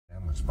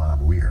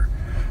Bob Weir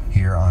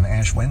here on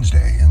Ash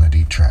Wednesday in the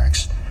Deep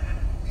Tracks.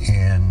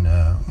 In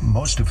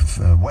most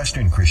of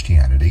Western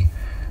Christianity,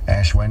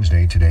 Ash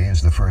Wednesday today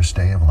is the first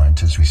day of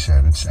Lent, as we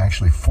said. It's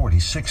actually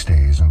 46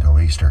 days until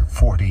Easter,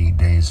 40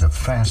 days of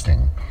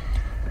fasting.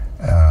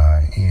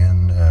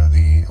 In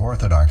the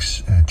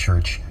Orthodox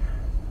Church,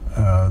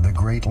 the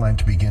Great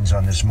Lent begins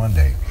on this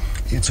Monday.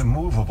 It's a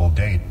movable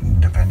date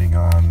depending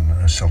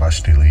on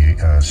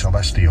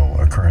celestial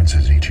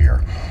occurrences each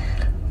year.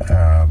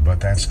 But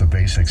that's the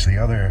basics. The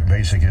other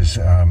basic is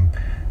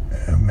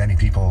many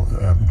people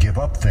give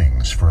up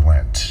things for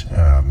Lent,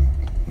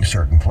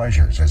 certain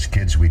pleasures. As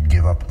kids, we'd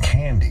give up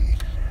candy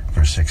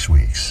for 6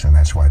 weeks, and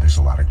that's why there's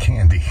a lot of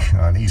candy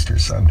on Easter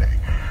Sunday.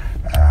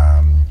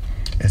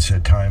 It's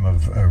a time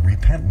of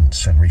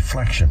repentance and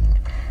reflection.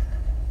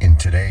 And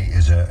today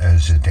is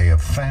a day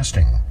of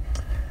fasting.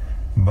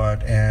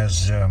 But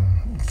as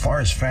far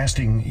as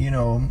fasting,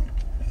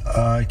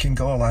 it can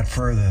go a lot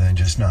further than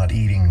just not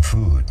eating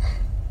food.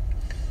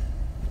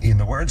 In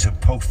the words of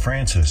Pope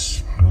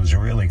Francis, who's a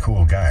really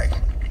cool guy,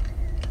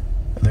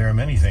 there are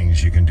many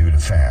things you can do to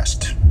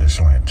fast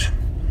this Lent.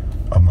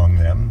 Among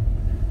them,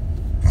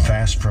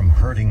 fast from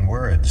hurting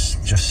words.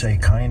 Just say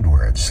kind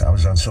words. I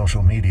was on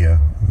social media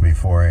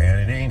before,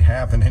 and it ain't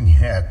happening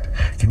yet.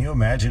 Can you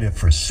imagine if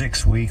for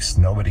 6 weeks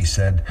nobody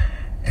said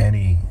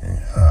any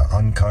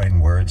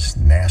unkind words,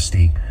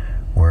 nasty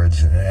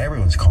words?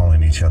 Everyone's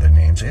calling each other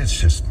names.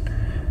 It's just,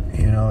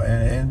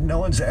 and no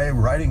one's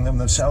writing them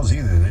themselves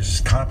either. They're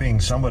just copying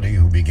somebody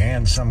who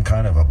began some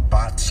kind of a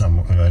bot.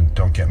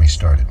 Don't get me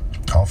started.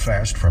 I'll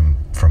fast from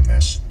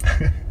this.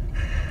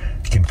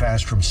 You can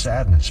fast from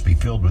sadness, be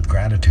filled with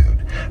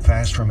gratitude.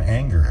 Fast from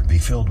anger, be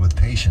filled with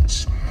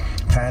patience.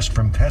 Fast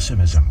from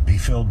pessimism, be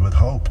filled with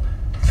hope.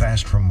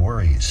 Fast from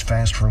worries,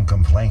 fast from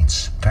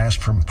complaints.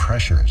 Fast from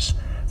pressures,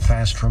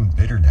 fast from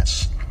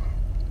bitterness.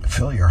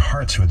 Fill your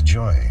hearts with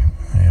joy.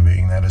 And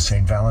being that is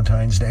St.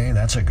 Valentine's Day,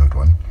 that's a good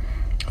one.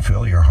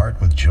 Fill your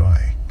heart with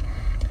joy.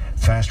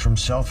 Fast from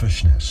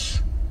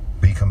selfishness,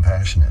 be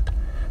compassionate.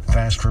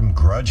 Fast from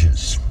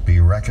grudges, be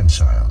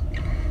reconciled.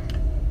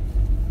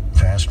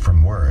 Fast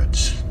from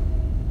words.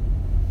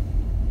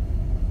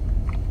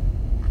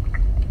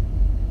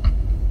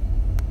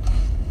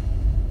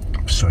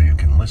 So you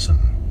can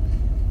listen.